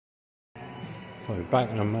So back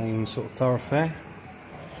in the main sort of thoroughfare.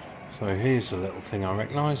 So here's a little thing I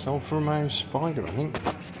recognise, Alfa Romeo Spider, I think.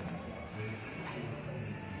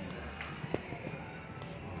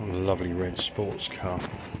 A lovely red sports car.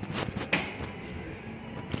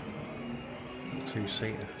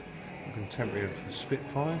 Two-seater, contemporary of the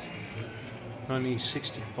Spitfires.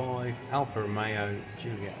 1965 Alfa Romeo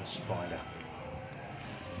Giulietta Spider.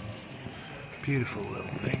 Beautiful little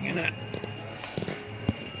thing, isn't it?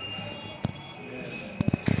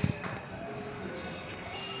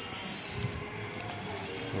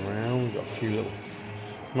 Around, we've got a few little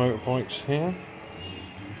motorbikes here.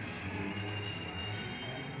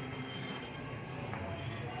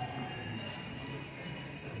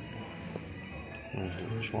 There's a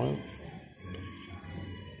little child.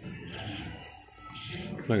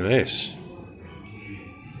 Look at this.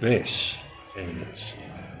 This is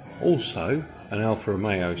also an Alfa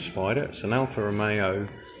Romeo Spider. It's an Alfa Romeo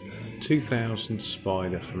 2000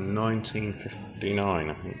 Spider from 1959,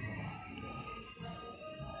 I think.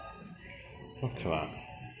 Look at that.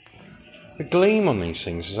 The gleam on these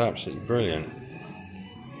things is absolutely brilliant.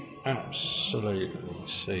 Absolutely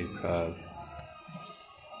superb.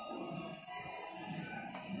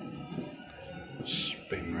 Let's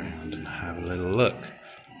spin round and have a little look.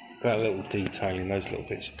 That little detailing, those little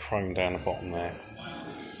bits of chrome down the bottom there.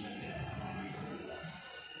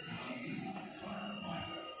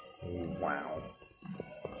 Wow.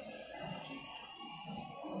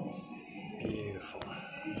 Beautiful.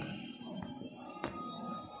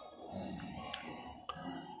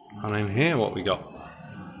 And in here what we got?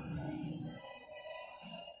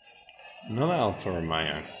 Another Alfa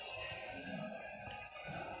Romeo.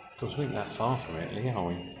 Because we ain't that far from Italy, are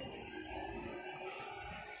we?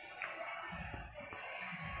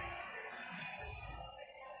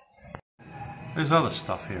 There's other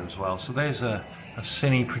stuff here as well. So there's a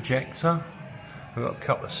cine projector. We've got a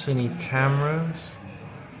couple of cine cameras.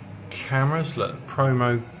 Look,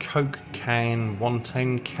 promo Coke can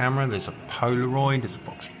 110 camera. There's a Polaroid. There's a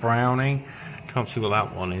box Brownie. Can't see what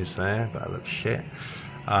that one is there, but that looks shit.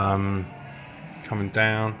 Coming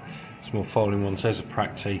down, some more folding ones. There's a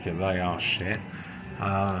Praktika. They are shit.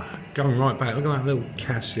 Going right back. Look at that little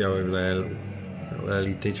Casio over there. Little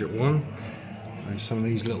early digit one. And some of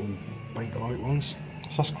these little Bakelite ones.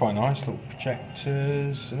 So that's quite nice. Little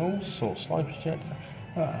projectors and all sorts. Slide projector.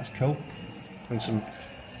 Oh, that's cool. And some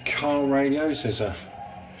car radios. There's a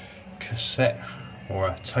cassette or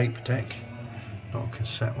a tape deck, not a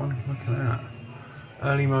cassette one. Look at that.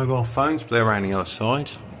 Early mobile phones, but they're around the other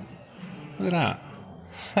side. Look at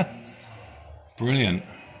that. Brilliant.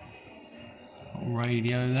 Little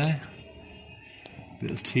radio there.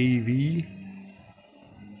 Little TV.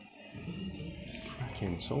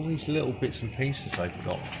 Cracking. So all these little bits and pieces they've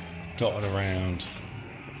got dotted around.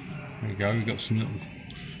 There we go. We've got some little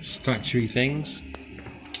statuary things.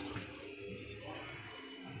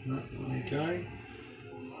 There we go.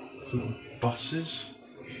 Some buses.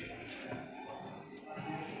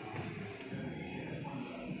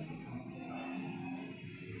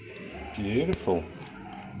 Beautiful.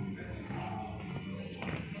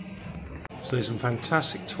 So there's some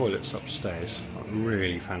fantastic toilets upstairs.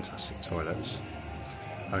 Really fantastic toilets.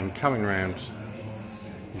 And coming round,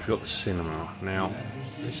 you've got the cinema. Now,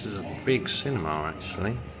 this is a big cinema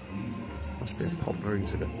actually. Must be a popular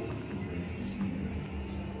exhibit.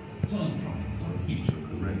 Time trials are a feature of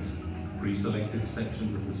the race. Pre-selected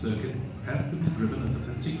sections of the circuit have to be driven at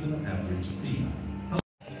a particular average speed.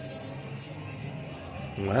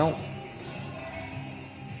 Well,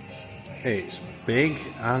 it's big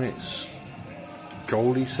and it's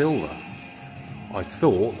goldy silver. I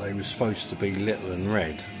thought they were supposed to be little and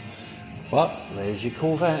red, but there's your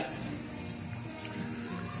Corvette.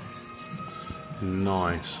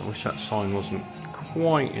 Nice. I wish that sign wasn't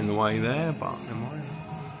quite in the way there, but never mind.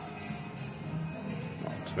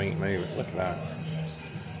 Not to meet me, but look at that.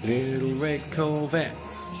 Little red Corvette.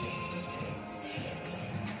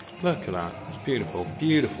 Look at that. It's beautiful,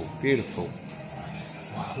 beautiful, beautiful.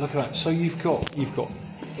 Wow, look at that. So you've got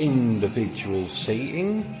individual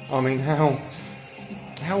seating. I mean, how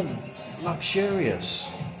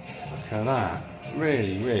luxurious. Look at that.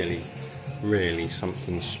 Really, really, really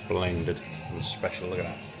something splendid and special. Look at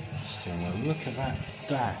that. Look at that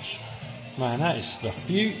dash. Man, that is the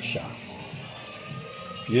future.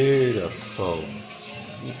 Beautiful.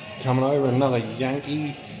 Coming over another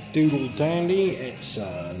Yankee Doodle Dandy. It's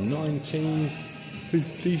a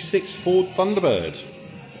 1956 Ford Thunderbird.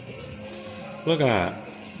 Look at that.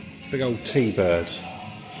 Big old T-Bird.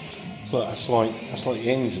 Look, that's like the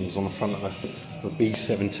engines on the front of the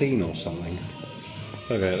B-17 or something.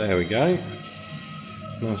 Look at it, there we go.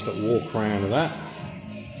 Nice little walk around of that.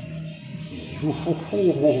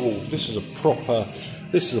 This is a proper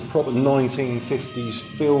 1950s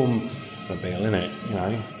film mobile, isn't it? You know,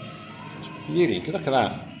 it's beauty. Look at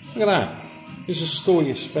that. Look at that. This is store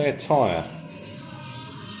your spare tyre.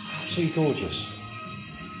 It's absolutely gorgeous.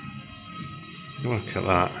 Look at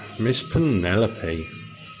that. Miss Penelope.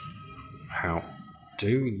 How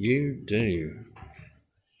do you do?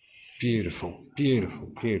 Beautiful,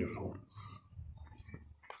 beautiful, beautiful.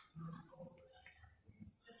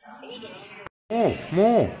 Oh,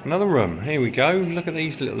 more. Another room. Here we go. Look at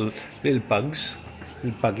these little bugs.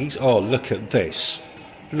 Little buggies. Oh, look at this.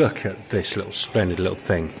 Look at this little splendid little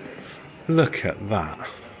thing. Look at that.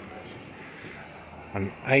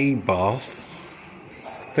 An A-Bath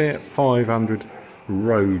Fiat 500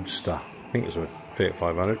 Roadster. I think it's a Fiat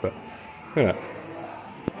 500, but look at that.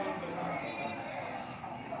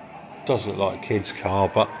 Does look like a kid's car,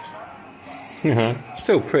 but you know,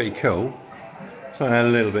 still pretty cool. So a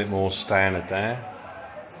little bit more standard there.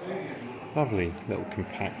 Lovely little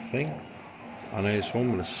compact thing. I know this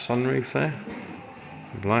one with a sunroof there.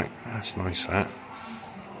 Black, that's nice that.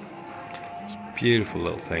 It's a beautiful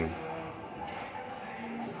little thing.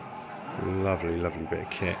 Lovely, lovely bit of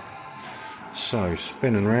kit. So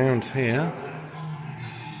spinning around here,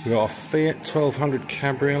 we've got a Fiat 1200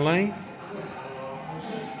 Cabriolet.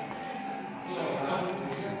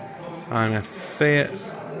 And a Fiat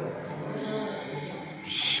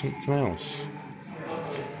something else.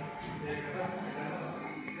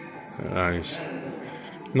 Look at those.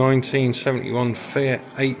 1971 Fiat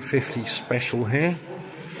 850 Special here.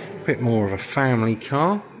 A bit more of a family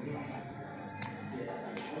car.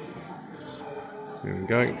 Here we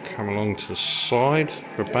go. Come along to the side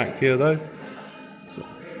for a back view though.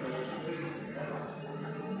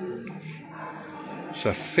 It's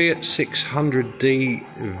a Fiat 600D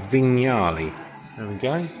Vignale. There we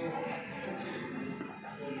go.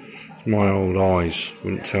 My old eyes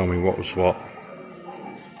wouldn't tell me what was what.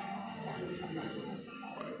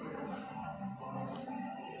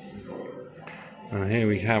 And here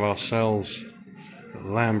we have ourselves a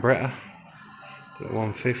Lambretta at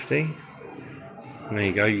 150. And there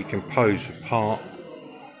you go, you can pose with part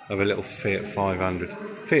of a little Fiat 500,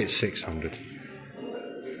 Fiat 600.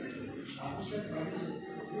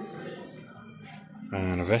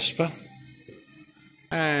 And a Vespa.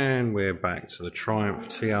 And we're back to the Triumph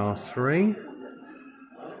TR3.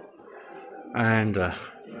 And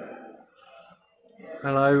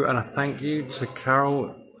hello and a thank you to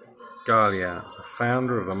Carol Gallia, the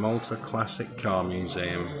founder of the Malta Classic Car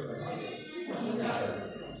Museum.